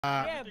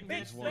Yeah,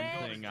 There's one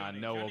thing I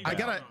know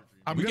about.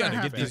 I'm We gonna gotta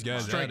have get these to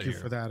guys strike outta you here.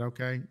 for that,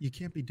 okay? You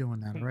can't be doing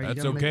that, all right? That's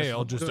You gotta make okay. us I'll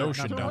look just good,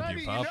 ocean not dump bad.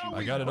 you, Pop.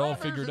 I got it all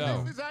figured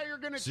out.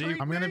 See,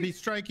 I'm gonna be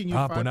striking you.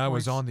 Pop, 5 when I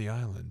was points. on the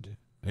island,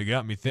 it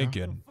got me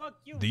thinking.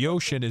 The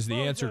ocean is the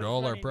answer to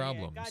all our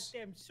problems.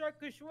 Goddamn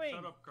circus ring.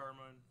 Shut up,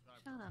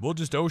 Carmine. We'll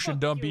just ocean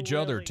Fuck dump you, each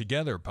other Willie.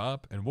 together,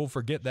 Pop, and we'll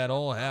forget that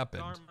all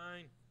happened.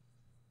 Carmine.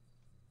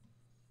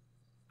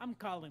 I'm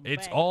calling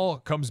It's back. all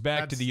comes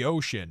back to That's the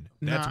ocean.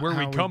 That's not where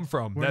we how come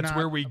from. we're That's not-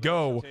 where we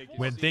go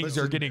when things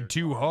are Listen. getting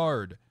too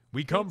hard.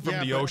 We come from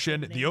Yeah, the but-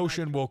 ocean. The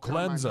ocean will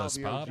cleanse Carmine, us,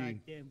 help Pop. me,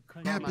 Goddamn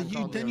cunt. Yeah,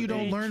 but then you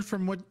don't learn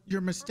from what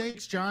your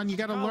mistakes, John. You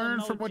got to Call him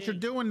learn from what you're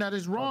OG. doing that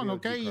is wrong, the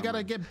OG, okay? You got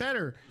to Carmine. get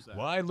better.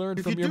 Why learn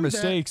If from you your do that-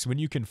 mistakes when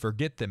you can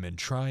forget them and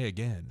try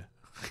again?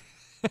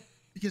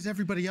 Because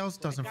everybody else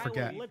With a doesn't guy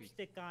forget. With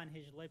lipstick on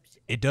his lips.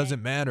 It doesn't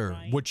Thank matter.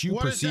 Ryan. What you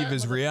What is perceive that?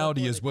 as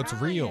reality is what's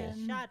Ryan real.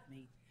 Shot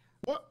me.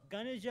 What?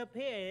 Gun is up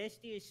here. That's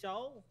the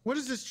assault. What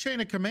is this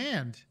chain of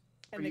command?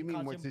 What do you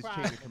mean, what's his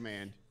chain of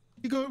command?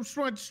 You go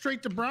went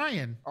straight to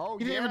Brian. Oh,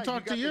 he didn't yeah, even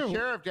talk you to got the you.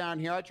 sheriff down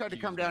here. I tried to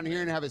come down here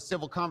and have a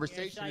civil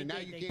conversation, I and now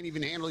did. you can't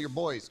even handle your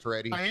boys,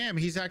 Toretti. I am.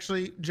 He's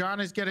actually. John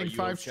is getting Are you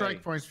 5 okay?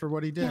 strike points for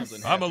what he did.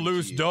 Something I'm a happened to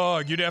loose you.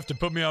 dog. You'd have to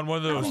put me on one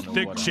of those don't know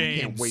thick what I'm-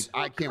 chains.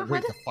 I can't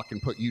wait to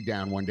fucking put you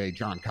down one day,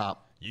 John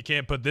Cop. You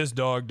can't put this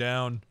dog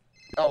down.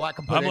 Oh, I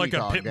can put I'm any like a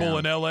dog pit bull down.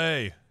 in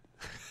L.A.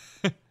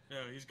 Yeah,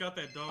 he's got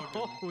that dog.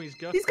 Oh, he's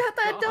got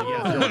that dog.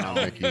 What's going on,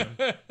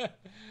 Mickey?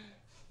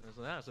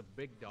 That's a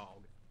big dog.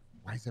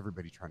 Why is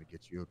everybody trying to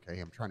get you?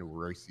 Okay, I'm trying to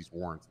erase these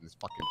warrants in this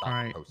fucking All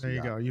right, post. there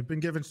you go. You've been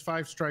given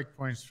 5 strike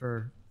points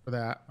for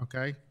that.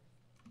 Okay.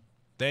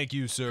 Thank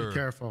you, Be sir.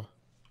 careful.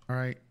 All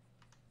right.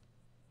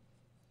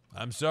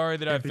 I'm sorry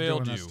that I Can't be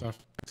failed doing you. that stuff.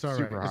 It's all right.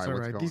 Super It's high, all what's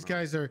right. going These on?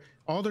 guys are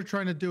all they're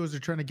trying to do is they're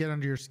trying to get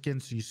under your skin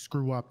so you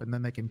screw up and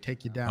then they can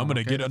take you down. I'm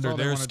gonna okay? get That's under all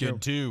they their wanna skin do.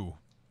 too,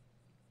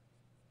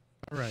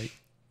 All right.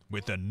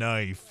 with a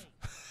knife.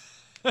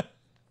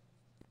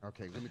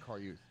 Okay, let me call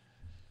you.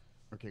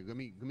 Okay, let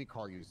me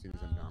call you as soon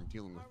as I'm done. I'm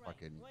dealing with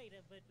fucking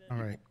All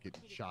right.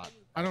 getting shot.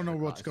 I don't know As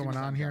what's soon going as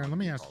I'm on here. done, Let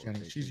me I'll ask call Jenny.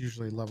 the She's station.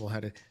 usually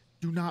level-headed.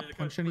 Do not Yeah,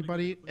 punch pretty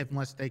anybody good.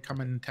 unless they come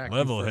and attack you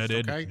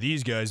Level-headed. first, okay?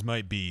 These guys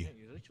might be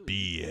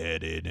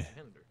beheaded.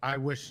 I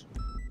wish,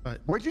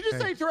 but What'd you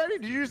just hey, say,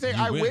 Toretti? Did you just say You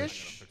I win.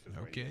 wish?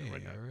 Okay,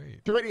 all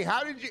right. Toretti,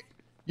 how did you?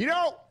 You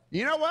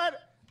know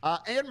what?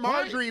 Aunt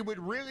Marjorie would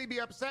really be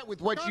upset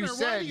with what you Connor, why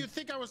said. do you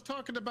think I was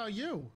talking about you?